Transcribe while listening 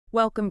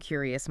Welcome,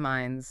 curious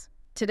minds.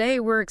 Today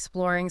we're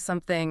exploring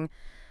something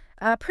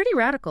pretty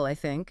radical, I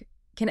think.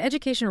 Can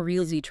education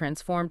really be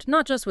transformed,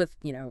 not just with,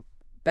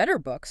 better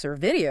books or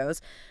videos,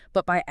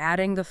 but by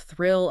adding the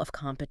thrill of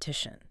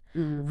competition,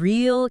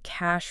 real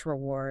cash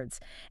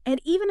rewards,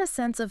 and even a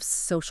sense of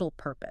social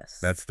purpose?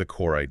 That's the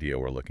core idea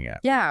we're looking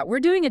at. Yeah, we're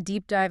doing a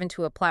deep dive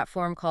into a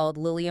platform called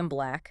Lilium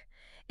Black.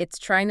 It's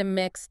trying to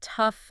mix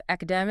tough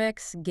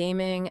academics,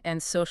 gaming,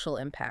 and social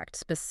impact,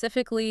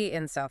 specifically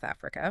in South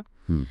Africa.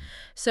 Hmm.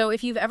 So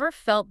if you've ever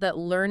felt that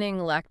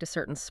learning lacked a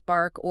certain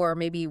spark or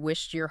maybe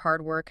wished your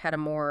hard work had a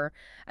more,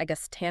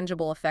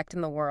 tangible effect in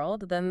the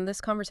world, then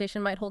this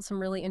conversation might hold some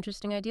really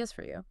interesting ideas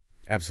for you.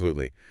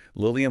 Absolutely.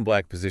 Lilium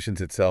Black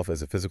positions itself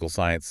as a physical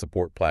science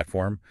support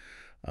platform,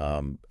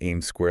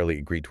 aimed squarely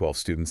at grade 12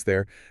 students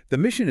there. The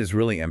mission is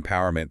really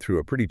empowerment through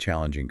a pretty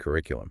challenging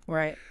curriculum.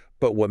 Right.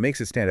 But what makes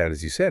it stand out,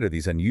 as you said, are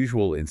these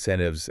unusual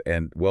incentives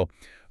and, well,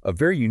 a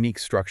very unique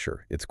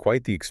structure. It's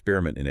quite the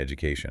experiment in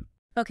education.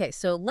 Okay,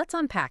 so let's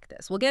unpack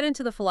this. We'll get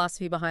into the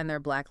philosophy behind their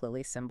Black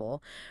Lily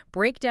symbol,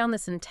 break down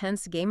this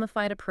intense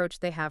gamified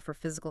approach they have for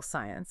physical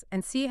science,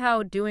 and see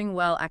how doing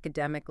well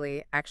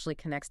academically actually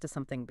connects to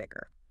something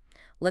bigger.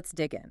 Let's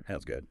dig in.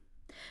 Sounds good.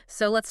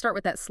 So let's start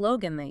with that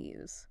slogan they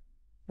use,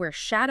 where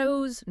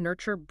shadows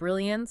nurture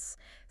brilliance,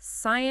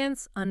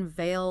 science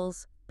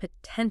unveils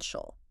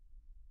potential.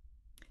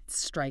 It's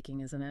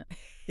striking, isn't it?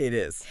 It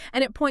is.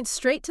 And it points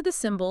straight to the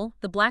symbol,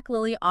 the black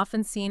lily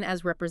often seen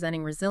as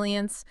representing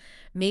resilience,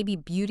 maybe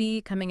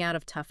beauty coming out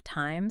of tough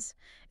times.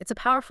 It's a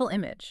powerful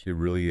image. It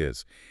really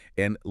is.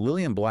 And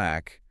Lilium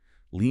Black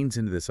leans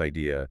into this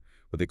idea,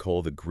 what they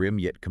call the grim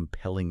yet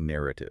compelling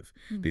narrative.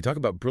 Hmm. They talk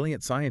about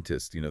brilliant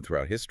scientists,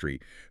 throughout history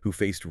who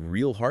faced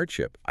real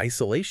hardship,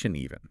 isolation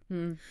even.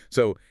 Hmm.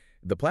 So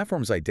the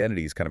platform's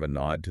identity is kind of a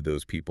nod to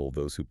those people,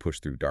 those who push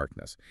through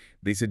darkness.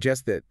 They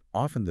suggest that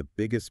often the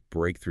biggest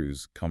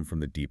breakthroughs come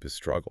from the deepest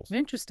struggles.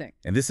 Interesting.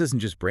 And this isn't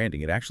just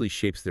branding, it actually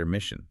shapes their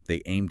mission.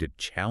 They aim to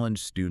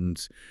challenge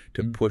students,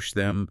 to push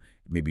them,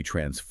 maybe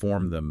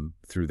transform them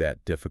through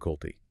that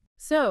difficulty.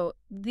 So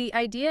the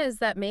idea is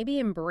that maybe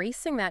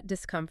embracing that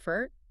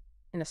discomfort,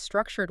 in a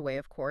structured way,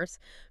 of course,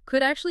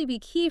 could actually be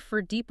key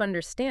for deep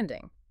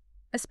understanding,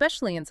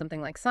 especially in something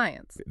like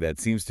science.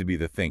 That seems to be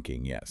the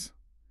thinking, yes.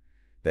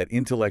 That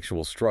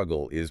intellectual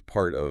struggle is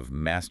part of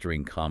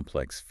mastering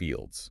complex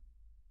fields.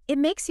 It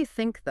makes you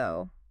think,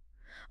 though.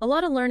 A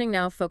lot of learning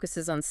now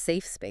focuses on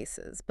safe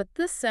spaces, but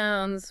this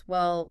sounds,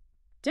 well,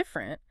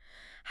 different.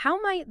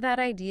 How might that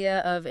idea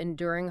of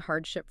enduring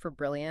hardship for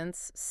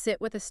brilliance sit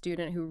with a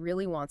student who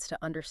really wants to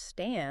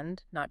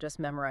understand, not just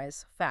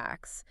memorize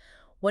facts?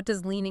 What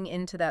does leaning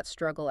into that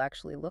struggle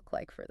actually look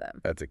like for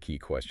them? That's a key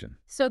question.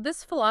 So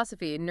this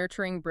philosophy,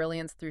 nurturing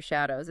brilliance through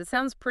shadows, it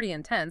sounds pretty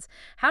intense.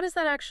 How does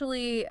that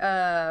actually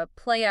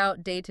play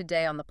out day to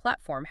day on the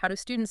platform? How do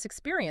students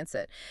experience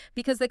it?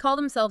 Because they call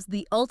themselves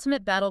the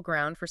ultimate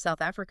battleground for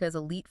South Africa's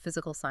elite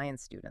physical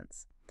science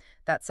students.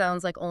 That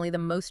sounds like only the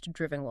most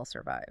driven will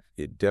survive.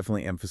 It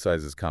definitely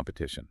emphasizes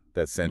competition.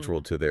 That's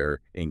central to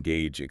their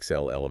engage,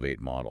 excel, elevate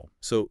model.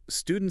 So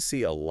students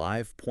see a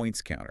live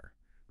points counter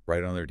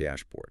right on their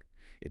dashboard.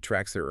 It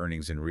tracks their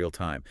earnings in real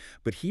time.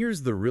 But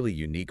here's the really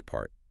unique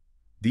part.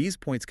 These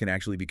points can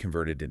actually be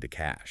converted into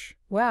cash.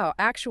 Wow,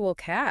 actual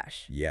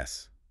cash.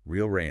 Yes,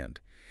 real rand.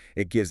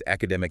 It gives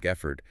academic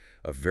effort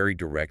a very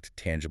direct,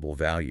 tangible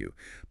value.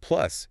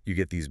 Plus, you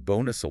get these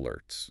bonus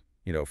alerts,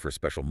 for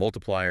special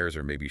multipliers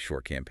or maybe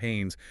short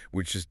campaigns,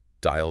 which just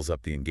dials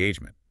up the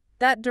engagement.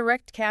 That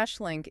direct cash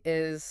link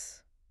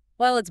is,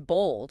 well, it's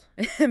bold.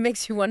 It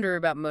makes you wonder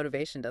about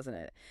motivation, doesn't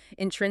it?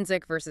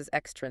 Intrinsic versus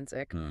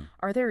extrinsic.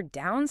 Are there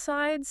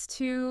downsides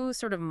to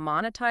sort of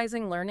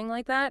monetizing learning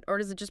like that, or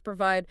does it just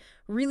provide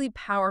really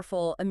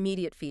powerful,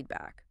 immediate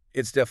feedback?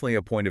 It's definitely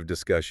a point of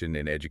discussion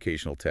in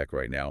educational tech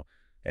right now.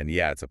 And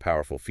yeah, it's a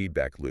powerful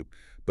feedback loop.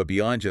 But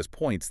beyond just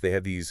points, they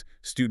have these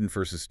student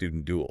versus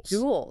student duels.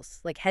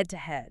 Duels, like head to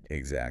head.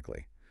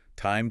 Exactly.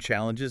 Time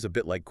challenges, a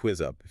bit like Quiz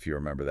Up, if you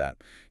remember that.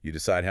 You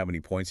decide how many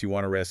points you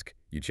want to risk,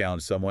 you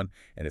challenge someone,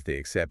 and if they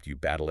accept, you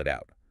battle it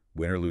out.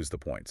 Win or lose the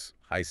points.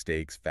 High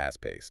stakes,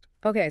 fast-paced.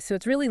 Okay, so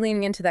it's really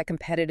leaning into that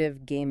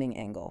competitive gaming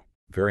angle.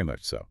 Very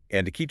much so.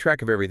 And to keep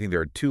track of everything,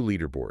 there are two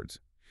leaderboards.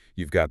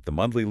 You've got the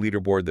monthly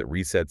leaderboard that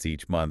resets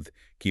each month,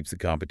 keeps the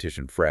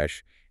competition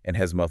fresh, and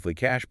has monthly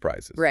cash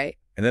prizes. Right.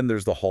 And then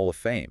there's the Hall of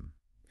Fame.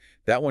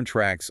 That one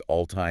tracks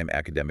all-time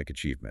academic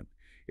achievement.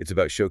 It's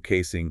about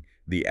showcasing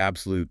the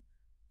absolute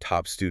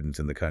top students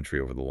in the country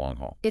over the long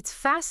haul. It's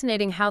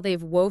fascinating how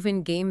they've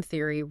woven game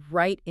theory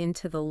right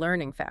into the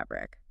learning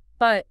fabric.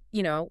 But,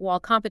 while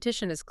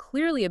competition is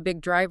clearly a big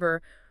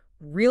driver,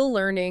 real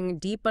learning,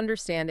 deep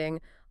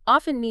understanding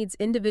often needs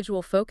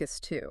individual focus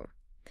too.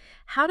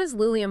 How does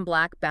Lilium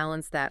Black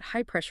balance that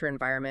high-pressure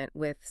environment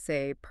with,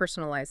 say,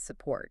 personalized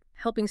support,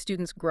 helping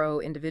students grow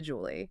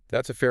individually?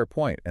 That's a fair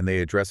point, and they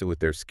address it with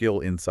their Skill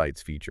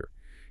Insights feature.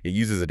 It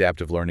uses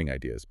adaptive learning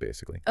ideas,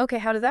 basically. Okay,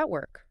 how does that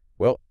work?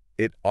 Well,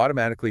 it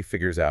automatically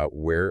figures out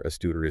where a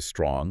student is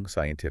strong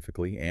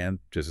scientifically and,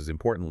 just as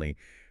importantly,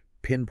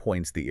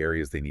 pinpoints the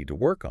areas they need to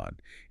work on.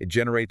 It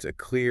generates a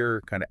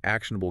clear, kind of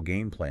actionable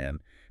game plan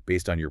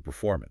based on your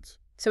performance.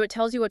 So it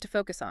tells you what to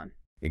focus on.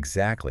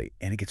 Exactly,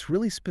 and it gets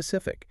really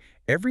specific.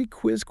 Every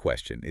quiz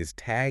question is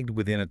tagged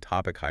within a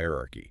topic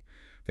hierarchy.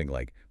 Think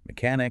like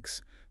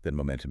mechanics, then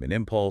momentum and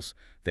impulse,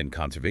 then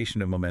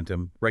conservation of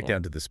momentum, right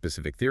down to the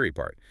specific theory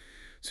part.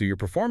 So your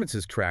performance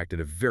is tracked at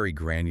a very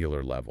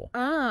granular level.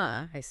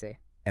 Ah, I see.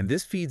 And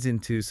this feeds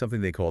into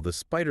something they call the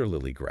spider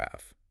lily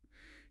graph.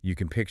 You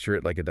can picture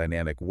it like a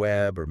dynamic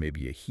web or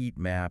maybe a heat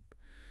map.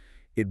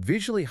 It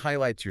visually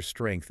highlights your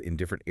strength in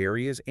different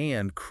areas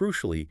and,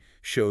 crucially,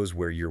 shows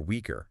where you're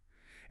weaker.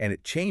 And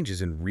it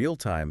changes in real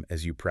time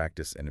as you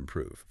practice and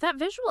improve. That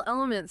visual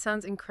element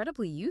sounds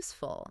incredibly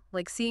useful,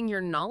 like seeing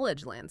your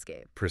knowledge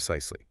landscape.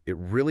 Precisely. It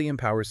really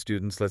empowers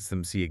students, lets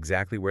them see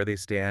exactly where they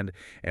stand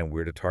and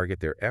where to target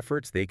their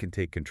efforts. They can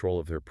take control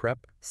of their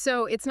prep.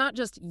 So it's not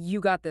just you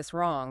got this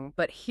wrong,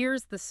 but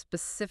here's the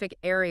specific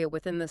area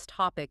within this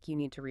topic you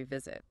need to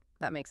revisit.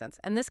 That makes sense.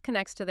 And this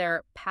connects to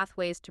their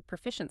pathways to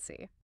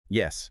proficiency.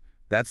 Yes,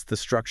 that's the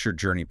structured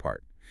journey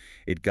part.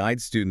 It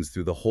guides students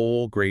through the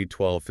whole grade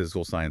 12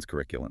 physical science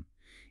curriculum.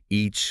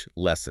 Each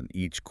lesson,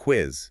 each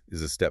quiz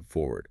is a step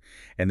forward.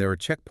 And there are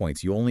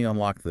checkpoints. You only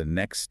unlock the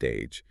next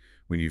stage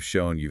when you've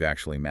shown you've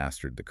actually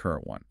mastered the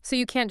current one. So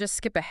you can't just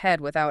skip ahead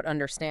without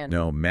understanding.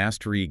 No,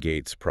 mastery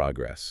gates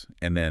progress.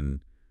 And then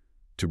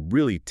to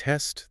really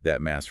test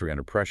that mastery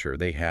under pressure,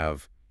 they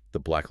have the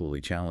Black Lily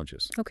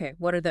challenges. Okay,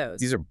 what are those?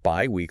 These are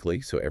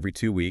bi-weekly, so every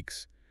 2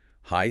 weeks,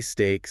 high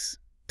stakes,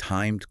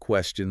 timed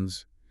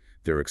questions.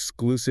 They're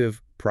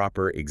exclusive,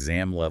 proper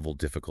exam-level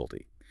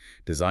difficulty,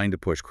 designed to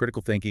push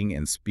critical thinking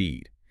and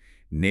speed.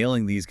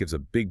 Nailing these gives a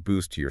big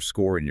boost to your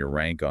score and your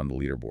rank on the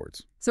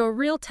leaderboards. So a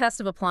real test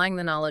of applying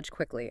the knowledge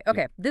quickly.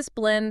 Okay, this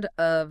blend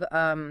of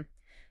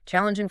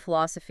challenging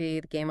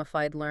philosophy, the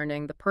gamified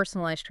learning, the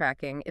personalized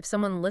tracking, if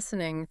someone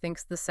listening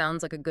thinks this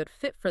sounds like a good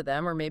fit for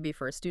them or maybe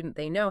for a student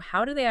they know,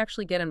 how do they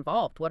actually get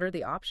involved? What are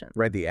the options?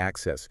 Right, the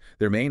access.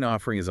 Their main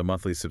offering is a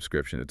monthly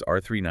subscription. It's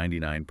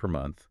 $3.99 per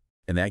month,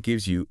 and that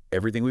gives you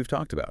everything we've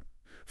talked about.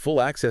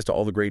 Full access to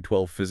all the grade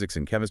 12 physics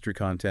and chemistry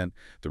content,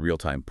 the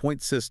real-time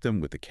point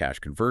system with the cash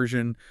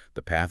conversion,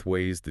 the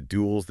pathways, the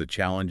duels, the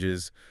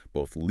challenges,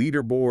 both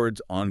leaderboards,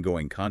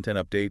 ongoing content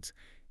updates,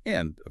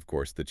 and, of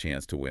course, the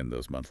chance to win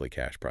those monthly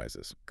cash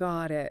prizes.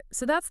 Got it.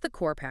 So that's the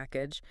core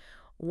package.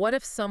 What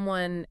if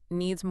someone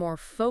needs more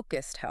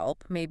focused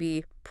help,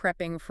 maybe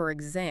prepping for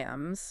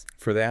exams?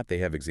 For that, they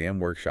have exam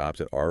workshops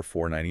at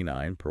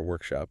 $4.99 per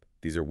workshop.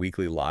 These are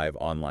weekly live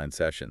online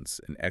sessions.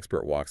 An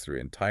expert walks through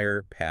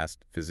entire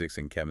past physics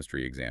and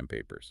chemistry exam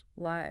papers.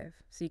 Live,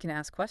 so you can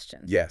ask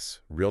questions.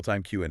 Yes,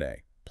 real-time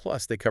Q&A.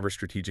 Plus, they cover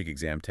strategic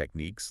exam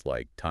techniques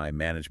like time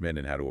management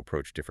and how to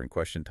approach different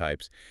question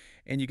types.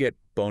 And you get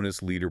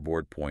bonus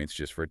leaderboard points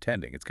just for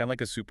attending. It's kind of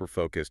like a super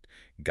focused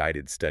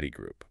guided study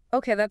group.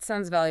 Okay, that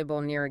sounds valuable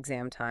near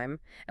exam time.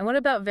 And what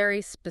about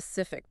very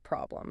specific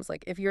problems?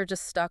 Like if you're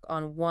just stuck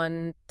on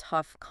one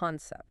tough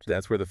concept?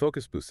 That's where the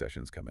focus boost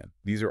sessions come in.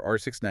 These are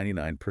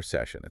 $6.99 per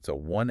session. It's a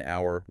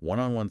 1-hour,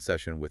 one-on-one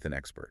session with an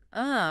expert.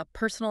 Ah,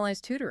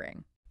 personalized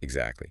tutoring.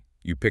 Exactly.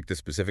 You pick the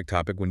specific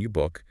topic when you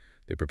book.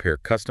 They prepare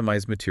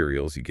customized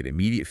materials. You get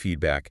immediate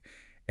feedback,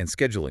 and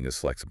scheduling is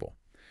flexible.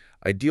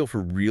 Ideal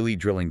for really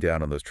drilling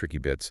down on those tricky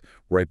bits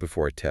right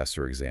before a test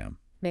or exam.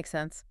 Makes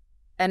sense.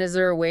 And is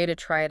there a way to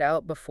try it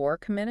out before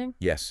committing?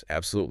 Yes,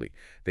 absolutely.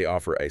 They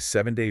offer a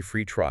 7-day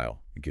free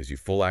trial. It gives you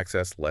full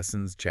access,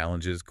 lessons,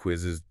 challenges,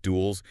 quizzes,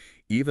 duels,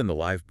 even the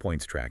live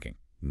points tracking.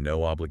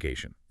 No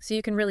obligation. So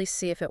you can really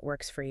see if it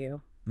works for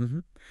you.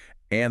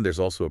 And there's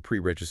also a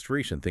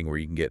pre-registration thing where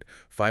you can get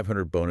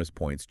 500 bonus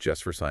points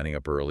just for signing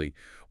up early.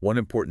 One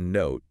important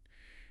note,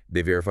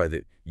 they verify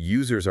that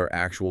users are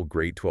actual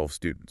grade 12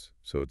 students,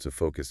 so it's a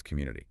focused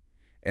community.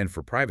 And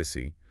for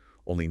privacy,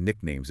 only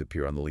nicknames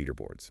appear on the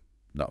leaderboards,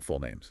 not full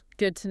names.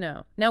 Good to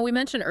know. Now, we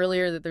mentioned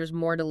earlier that there's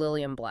more to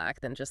Lilium Black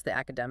than just the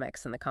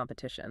academics and the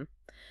competition.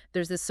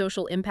 There's this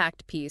social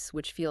impact piece,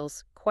 which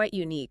feels quite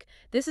unique.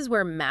 This is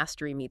where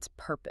mastery meets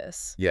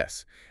purpose.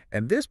 Yes,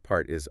 and this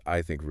part is,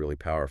 I think, really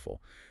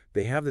powerful.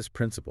 They have this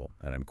principle,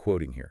 and I'm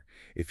quoting here,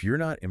 if you're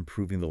not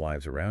improving the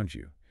lives around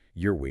you,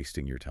 you're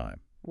wasting your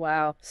time.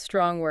 Wow,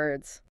 strong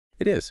words.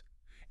 It is,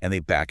 and they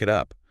back it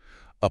up.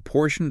 A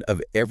portion of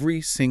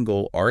every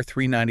single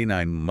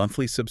 $3.99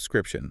 monthly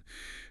subscription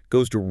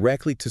goes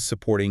directly to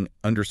supporting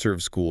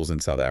underserved schools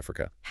in South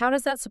Africa. How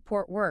does that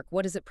support work?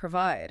 What does it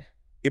provide?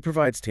 It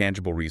provides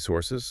tangible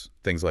resources,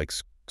 things like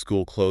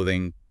school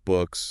clothing,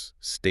 books,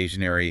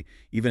 stationery,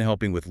 even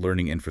helping with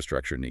learning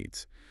infrastructure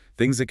needs.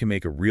 Things that can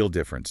make a real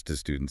difference to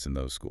students in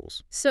those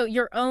schools. So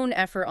your own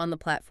effort on the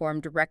platform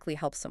directly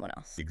helps someone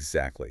else.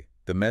 Exactly.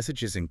 The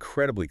message is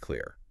incredibly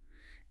clear.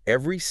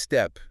 Every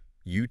step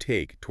you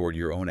take toward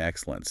your own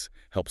excellence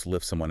helps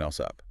lift someone else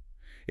up.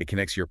 It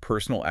connects your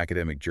personal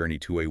academic journey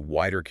to a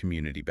wider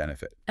community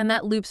benefit. And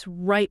that loops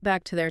right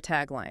back to their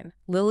tagline,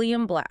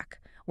 Lilium Black,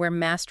 where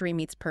mastery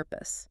meets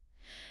purpose.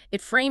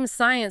 It frames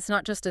science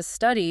not just as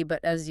study, but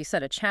as you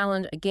said, a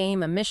challenge, a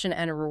game, a mission,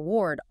 and a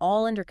reward,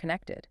 all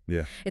interconnected.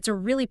 Yeah. It's a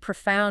really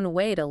profound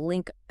way to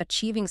link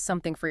achieving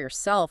something for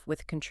yourself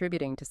with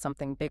contributing to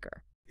something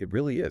bigger. It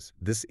really is.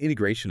 This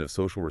integration of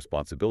social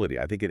responsibility,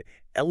 I think it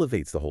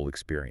elevates the whole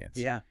experience.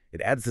 Yeah.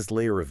 It adds this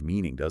layer of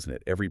meaning, doesn't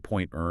it? Every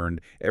point earned,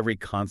 every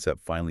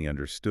concept finally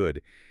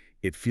understood.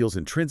 It feels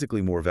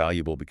intrinsically more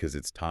valuable because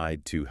it's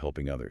tied to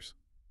helping others.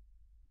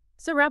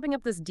 So wrapping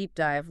up this deep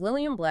dive,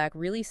 Lilium Black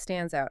really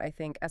stands out, I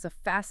think, as a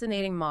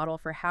fascinating model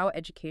for how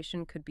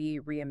education could be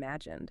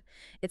reimagined.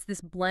 It's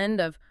this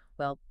blend of,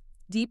 well,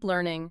 deep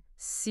learning,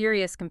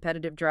 serious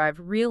competitive drive,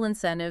 real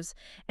incentives,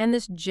 and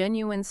this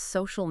genuine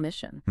social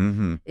mission.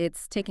 Mm-hmm.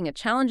 It's taking a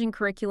challenging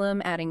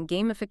curriculum, adding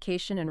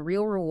gamification and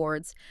real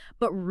rewards,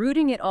 but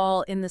rooting it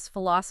all in this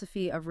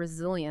philosophy of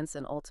resilience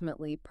and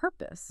ultimately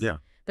purpose. Yeah.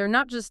 They're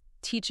not just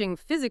teaching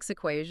physics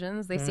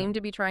equations, they seem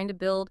to be trying to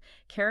build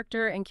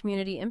character and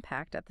community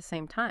impact at the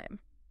same time.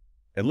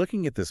 And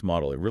looking at this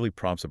model, it really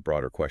prompts a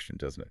broader question,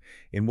 doesn't it?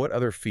 In what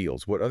other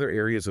fields, what other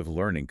areas of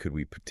learning could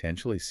we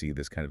potentially see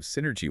this kind of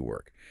synergy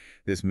work?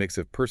 This mix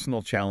of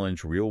personal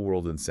challenge,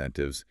 real-world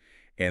incentives,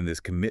 and this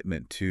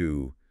commitment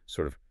to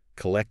sort of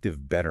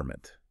collective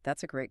betterment.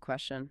 That's a great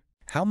question.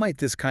 How might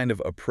this kind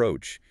of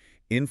approach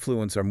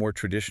influence our more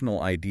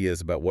traditional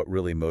ideas about what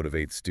really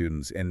motivates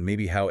students and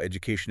maybe how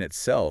education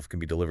itself can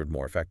be delivered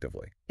more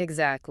effectively?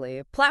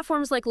 Exactly.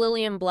 Platforms like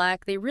Lilium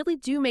Black, they really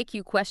do make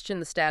you question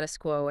the status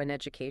quo in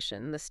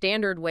education, the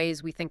standard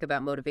ways we think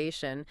about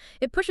motivation.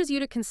 It pushes you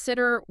to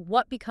consider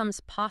what becomes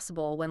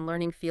possible when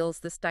learning feels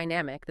this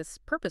dynamic, this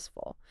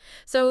purposeful.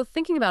 So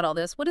thinking about all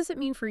this, what does it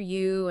mean for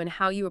you and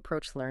how you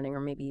approach learning or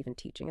maybe even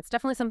teaching? It's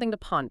definitely something to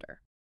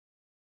ponder.